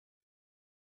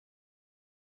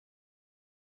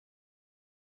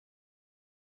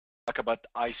talk about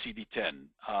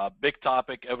ICD-10. Big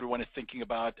topic. Everyone is thinking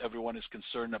about. Everyone is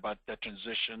concerned about that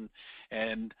transition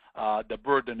and the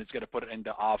burden it's going to put in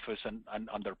the office and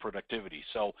on their productivity.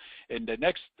 So, in the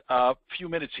next few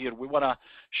minutes here, we want to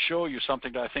show you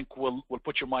something that I think will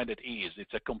put your mind at ease.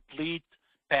 It's a complete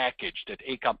package that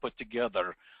ACOM put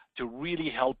together to really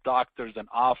help doctors and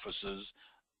offices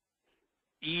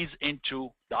ease into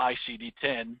the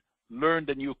ICD-10, learn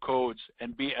the new codes,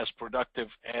 and be as productive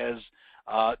as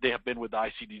they have been with the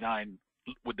ICD-9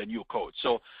 with the new codes.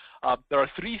 So there are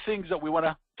three things that we want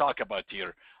to talk about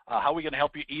here. How we're going to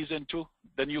help you ease into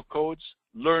the new codes,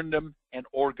 learn them, and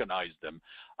organize them.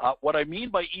 What I mean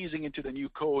by easing into the new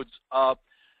codes,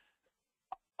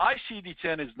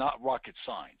 ICD-10 is not rocket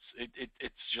science.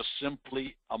 It's just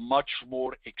simply a much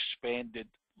more expanded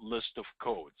list of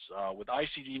codes. With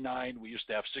ICD-9, we used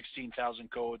to have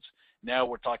 16,000 codes. Now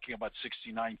we're talking about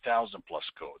 69,000 plus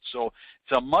codes. So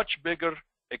it's a much bigger,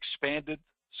 expanded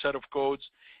set of codes,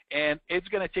 and it's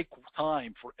going to take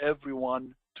time for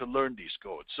everyone to learn these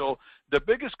codes. So the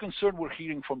biggest concern we're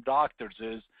hearing from doctors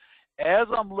is, as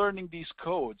I'm learning these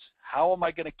codes, how am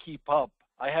I going to keep up?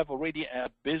 I have already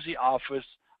a busy office.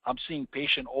 I'm seeing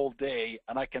patient all day,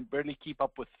 and I can barely keep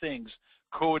up with things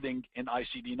coding in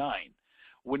ICD-9.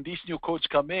 When these new codes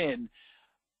come in,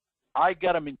 I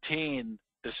got to maintain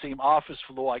the same office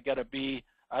flow. I got to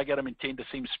maintain the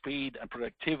same speed and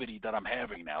productivity that I'm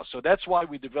having now. So that's why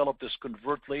we developed this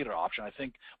convert later option. I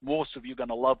think most of you are going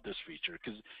to love this feature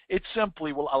because it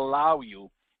simply will allow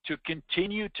you to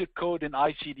continue to code in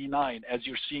ICD-9 as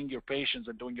you're seeing your patients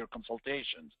and doing your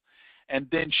consultations, and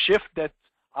then shift that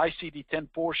ICD-10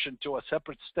 portion to a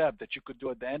separate step that you could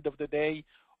do at the end of the day,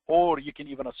 or you can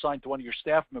even assign to one of your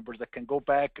staff members that can go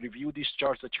back, review these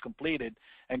charts that you completed,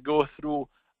 and go through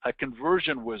a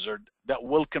conversion wizard that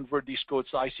will convert these codes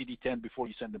to ICD-10 before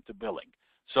you send them to billing.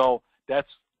 So that's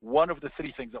one of the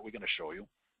three things that we're going to show you.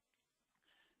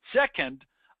 Second,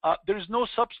 there's no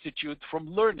substitute from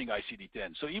learning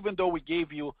ICD-10. So even though we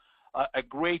gave you a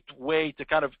great way to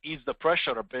kind of ease the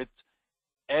pressure a bit,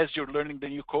 as you're learning the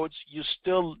new codes, you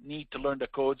still need to learn the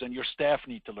codes and your staff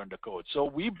need to learn the codes. So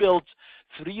we built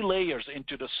 3 layers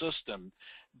into the system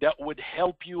that would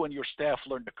help you and your staff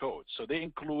learn the codes. So they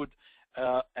include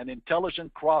an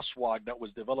intelligent crosswalk that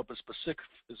was developed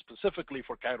specifically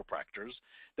for chiropractors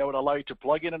that would allow you to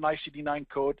plug in an ICD-9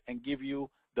 code and give you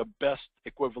the best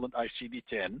equivalent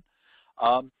ICD-10.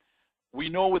 We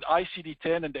know with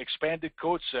ICD-10 and the expanded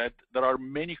code set, there are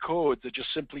many codes that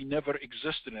just simply never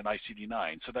existed in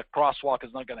ICD-9. So that crosswalk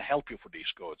is not going to help you for these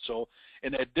codes. So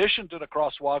in addition to the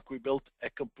crosswalk, we built a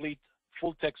complete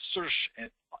full text search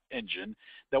engine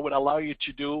that would allow you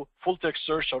to do full text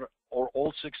search or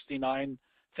all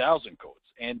 69,000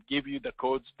 codes and give you the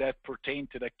codes that pertain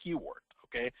to the keyword.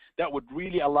 Okay, that would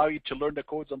really allow you to learn the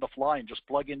codes on the fly and just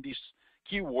plug in these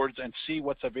keywords and see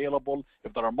what's available.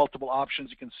 If there are multiple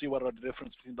options, you can see what are the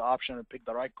difference between the option and pick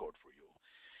the right code for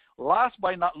you. Last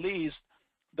but not least,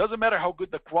 doesn't matter how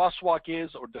good the crosswalk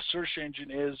is or the search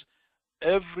engine is,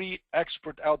 every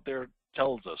expert out there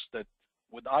tells us that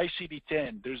with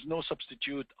ICD-10, there's no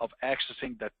substitute of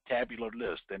accessing that tabular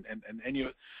list. And any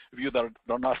of you that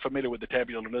are not familiar with the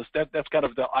tabular list, that's kind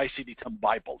of the ICD-10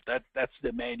 Bible. That's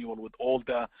the manual with all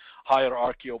the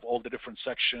hierarchy of all the different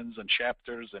sections and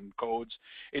chapters and codes.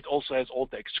 It also has all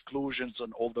the exclusions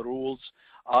and all the rules.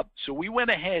 So we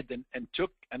went ahead and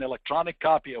took an electronic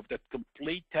copy of that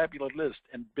complete tabular list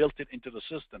and built it into the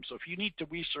system. So if you need to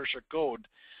research a code,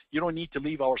 you don't need to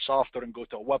leave our software and go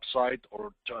to a website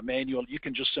or to a manual. You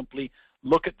can just simply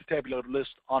look at the tabular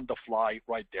list on the fly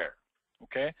right there,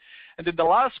 okay? And then the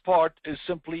last part is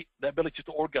simply the ability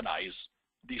to organize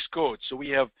these codes. So we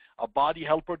have a body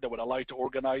helper that would allow you to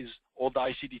organize all the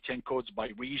ICD-10 codes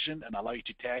by region and allow you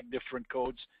to tag different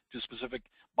codes to specific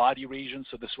body regions,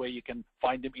 so this way you can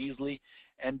find them easily.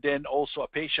 And then also a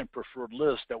patient preferred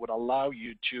list that would allow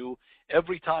you to,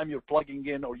 every time you're plugging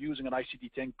in or using an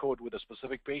ICD-10 code with a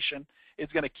specific patient,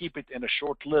 it's going to keep it in a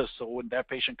short list. So when that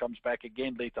patient comes back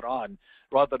again later on,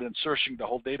 rather than searching the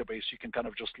whole database, you can kind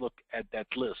of just look at that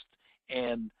list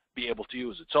and be able to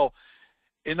use it. So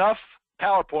enough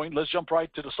PowerPoint, let's jump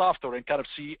right to the software and kind of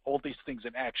see all these things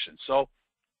in action. So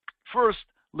first,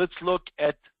 let's look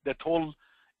at that whole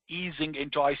easing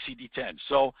into ICD-10.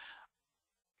 So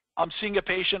I'm seeing a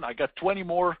patient, I got 20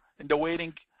 more in the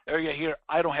waiting area here.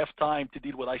 I don't have time to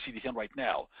deal with ICD-10 right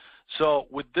now. So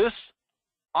with this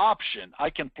option, I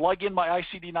can plug in my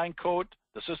ICD-9 code,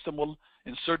 the system will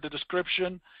insert the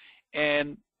description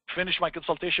and finish my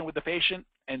consultation with the patient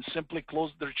and simply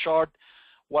close their chart,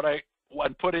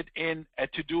 and put it in a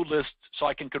to-do list so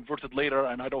I can convert it later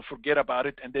and I don't forget about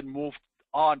it, and then move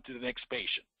on to the next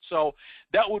patient. So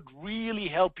that would really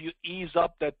help you ease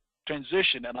up that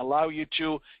transition and allow you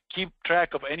to keep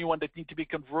track of anyone that need to be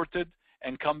converted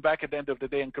and come back at the end of the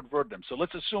day and convert them. So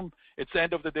let's assume it's the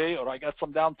end of the day or I got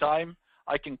some downtime.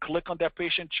 I can click on that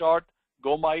patient chart,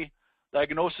 go my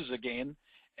diagnosis again,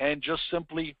 and just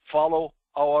simply follow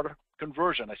our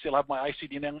conversion. I still have my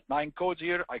ICD-9 codes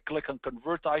here. I click on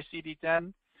convert to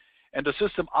ICD-10, and the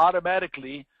system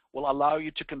automatically will allow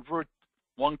you to convert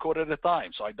one code at a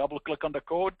time. So I double click on the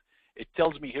code. It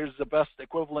tells me here's the best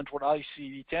equivalent for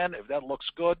ICD-10. If that looks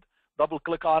good, double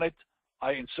click on it.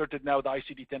 I inserted now the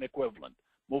ICD-10 equivalent.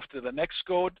 Move to the next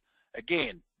code.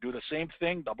 Again, do the same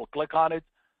thing. Double click on it.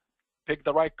 Pick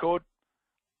the right code.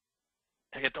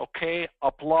 Hit OK.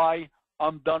 Apply.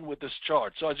 I'm done with this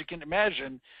chart. So as you can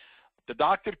imagine, the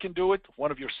doctor can do it.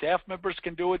 One of your staff members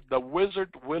can do it. The wizard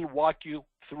will walk you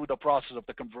through the process of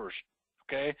the conversion.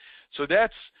 Okay? So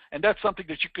that's something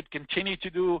that you could continue to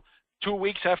do 2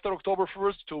 weeks after October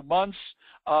 1st, 2 months.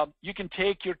 You can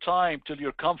take your time till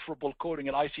you're comfortable coding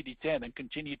an ICD-10 and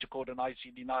continue to code an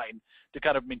ICD-9 to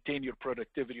kind of maintain your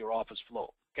productivity or office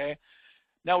flow, okay?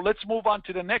 Now let's move on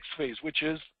to the next phase, which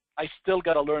is I still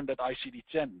got to learn that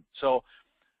ICD-10. So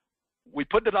we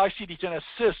put that ICD-10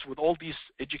 assist with all these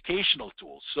educational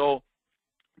tools. So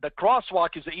the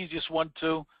crosswalk is the easiest one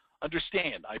to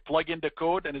understand. I plug in the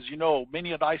code, and as you know,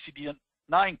 many of the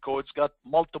ICD-9 codes got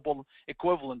multiple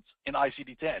equivalents in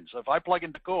ICD-10. So if I plug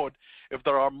in the code, if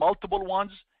there are multiple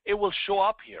ones, it will show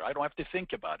up here. I don't have to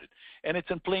think about it. And it's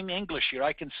in plain English here.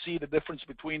 I can see the difference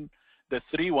between the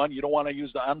one. You don't want to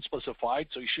use the unspecified,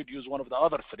 so you should use one of the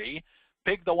other 3.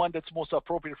 Pick the one that's most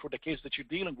appropriate for the case that you're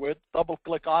dealing with, double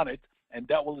click on it, and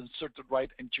that will insert it right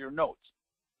into your notes,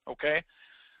 okay?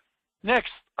 Next,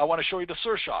 I want to show you the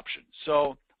search option.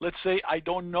 So let's say I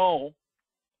don't know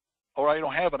or I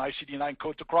don't have an ICD-9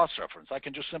 code to cross-reference. I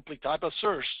can just simply type a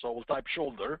search, so we'll type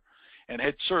shoulder and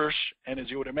hit search, and as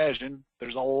you would imagine,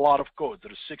 there's a lot of codes.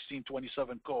 There's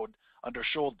 1627 code under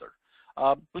shoulder.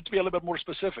 Let's be a little bit more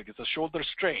specific. It's a shoulder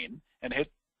strain, and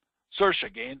hit search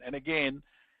again, and again,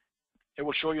 it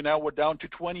will show you now we're down to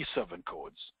 27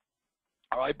 codes.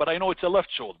 All right, but I know it's a left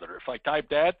shoulder. If I type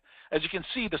that, as you can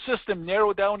see, the system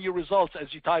narrowed down your results as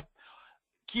you type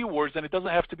keywords, and it doesn't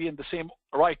have to be in the same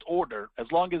right order. As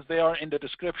long as they are in the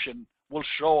description, will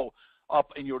show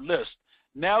up in your list.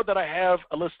 Now that I have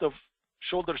a list of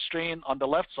shoulder strain on the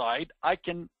left side, I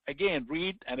can again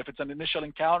read, and if it's an initial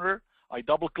encounter, I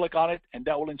double click on it and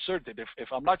that will insert it. If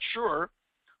I'm not sure,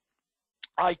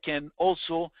 I can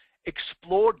also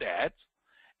explore that,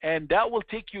 and that will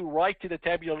take you right to the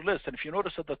tabular list. And if you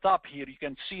notice at the top here, you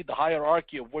can see the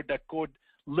hierarchy of where that code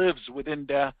lives within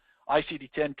the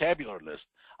ICD-10 tabular list.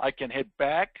 I can hit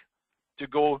back to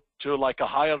go to like a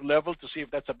higher level to see if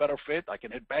that's a better fit. I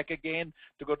can hit back again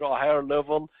to go to a higher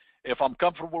level. If I'm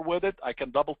comfortable with it, I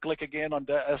can double click again on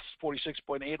the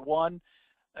S46.81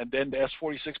 and then the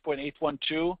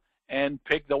S46.812 and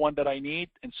pick the one that I need,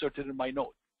 insert it in my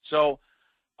note. So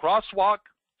crosswalk,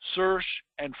 search,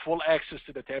 and full access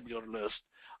to the tabular list.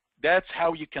 That's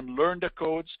how you can learn the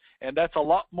codes, and that's a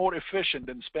lot more efficient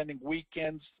than spending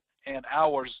weekends and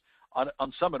hours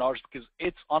on seminars, because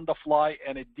it's on the fly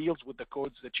and it deals with the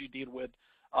codes that you deal with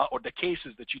or the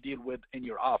cases that you deal with in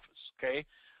your office, okay?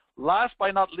 Last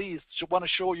but not least, I want to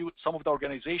show you some of the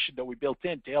organization that we built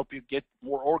in to help you get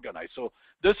more organized. So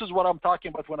this is what I'm talking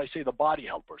about when I say the body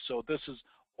helper. So this is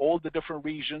all the different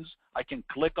regions. I can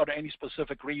click on any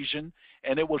specific region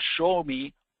and it will show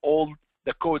me all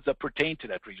the codes that pertain to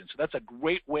that region. So that's a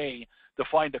great way to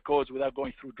find the codes without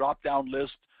going through drop-down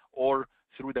list or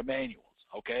through the manuals,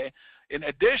 okay? In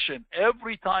addition,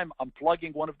 every time I'm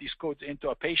plugging one of these codes into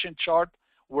a patient chart,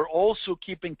 we're also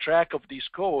keeping track of these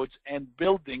codes and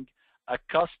building a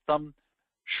custom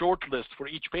short list for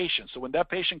each patient. So when that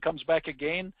patient comes back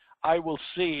again, I will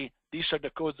see these are the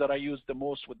codes that I use the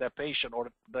most with that patient or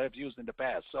that I've used in the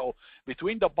past. So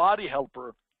between the body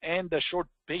helper and the short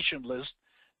patient list,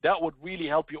 that would really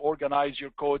help you organize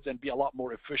your codes and be a lot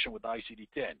more efficient with the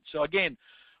ICD-10. So again,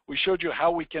 we showed you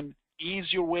how we can ease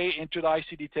your way into the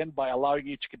ICD-10 by allowing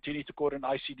you to continue to code an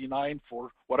ICD-9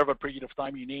 for whatever period of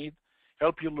time you need,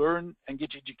 help you learn and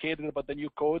get educated about the new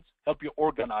codes, help you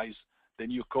organize the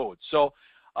new codes. So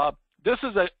this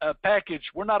is a package.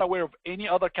 We're not aware of any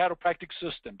other chiropractic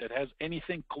system that has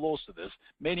anything close to this.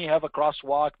 Many have a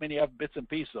crosswalk, many have bits and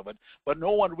pieces of it, but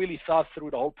no one really thought through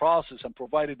the whole process and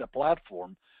provided a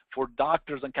platform for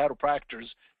doctors and chiropractors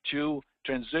to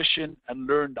transition and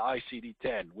learn the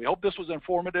ICD-10. We hope this was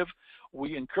informative.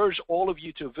 We encourage all of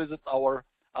you to visit our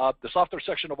the software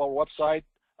section of our website.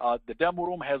 The demo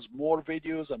room has more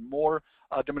videos and more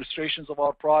demonstrations of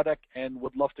our product, and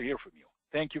would love to hear from you.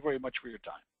 Thank you very much for your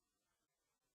time.